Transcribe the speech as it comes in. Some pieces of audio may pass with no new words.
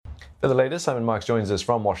For the latest, Simon Marks joins us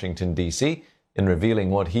from Washington, D.C. In revealing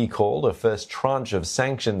what he called a first tranche of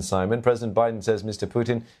sanctions, Simon, President Biden says Mr.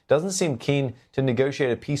 Putin doesn't seem keen to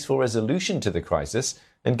negotiate a peaceful resolution to the crisis.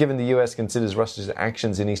 And given the U.S. considers Russia's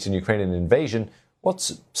actions in eastern Ukraine an invasion,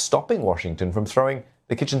 what's stopping Washington from throwing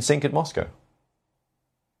the kitchen sink at Moscow?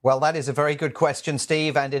 Well, that is a very good question,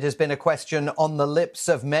 Steve, and it has been a question on the lips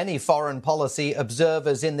of many foreign policy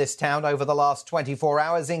observers in this town over the last 24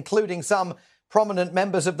 hours, including some prominent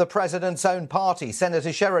members of the president's own party. Senator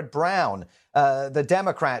Sherrod Brown, the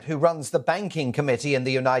Democrat who runs the Banking Committee in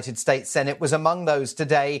the United States Senate, was among those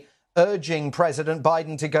today urging President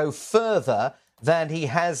Biden to go further than he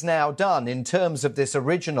has now done in terms of this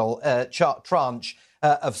original tranche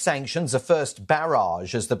of sanctions, a first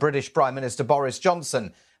barrage, as the British Prime Minister Boris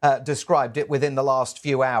Johnson described it within the last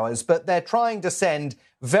few hours. But they're trying to send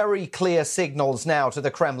very clear signals now to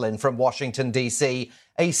the Kremlin from Washington, D.C.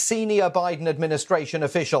 A senior Biden administration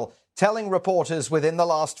official telling reporters within the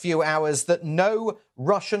last few hours that no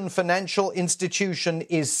Russian financial institution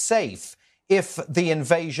is safe if the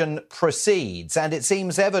invasion proceeds. And it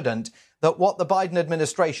seems evident that what the Biden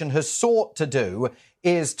administration has sought to do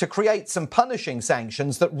is to create some punishing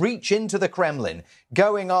sanctions that reach into the Kremlin,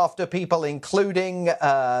 going after people including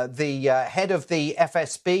the head of the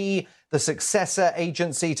FSB, the successor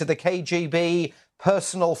agency to the KGB,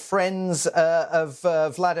 personal friends of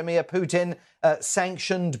Vladimir Putin,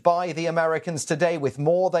 sanctioned by the Americans today, with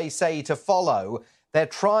more, they say, to follow. They're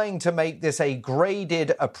trying to make this a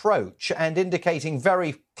graded approach and indicating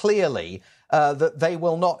very clearly that they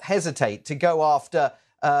will not hesitate to go after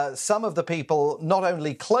some of the people not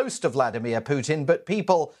only close to Vladimir Putin, but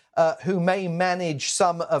people who may manage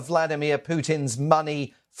some of Vladimir Putin's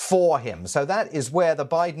money for him. So that is where the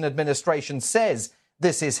Biden administration says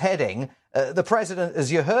this is heading. The president,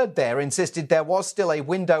 as you heard there, insisted there was still a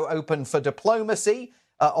window open for diplomacy,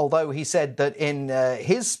 although he said that in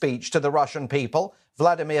his speech to the Russian people,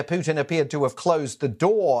 Vladimir Putin appeared to have closed the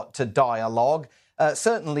door to dialogue.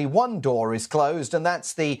 Certainly one door is closed, and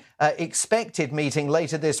that's the expected meeting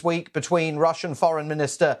later this week between Russian Foreign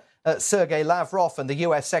Minister Sergei Lavrov and the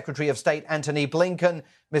U.S. Secretary of State Antony Blinken.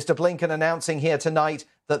 Mr. Blinken announcing here tonight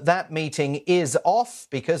that that meeting is off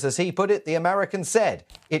because, as he put it, the Americans said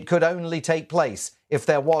it could only take place if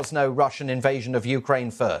there was no Russian invasion of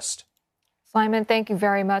Ukraine first. Simon, thank you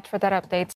very much for that update.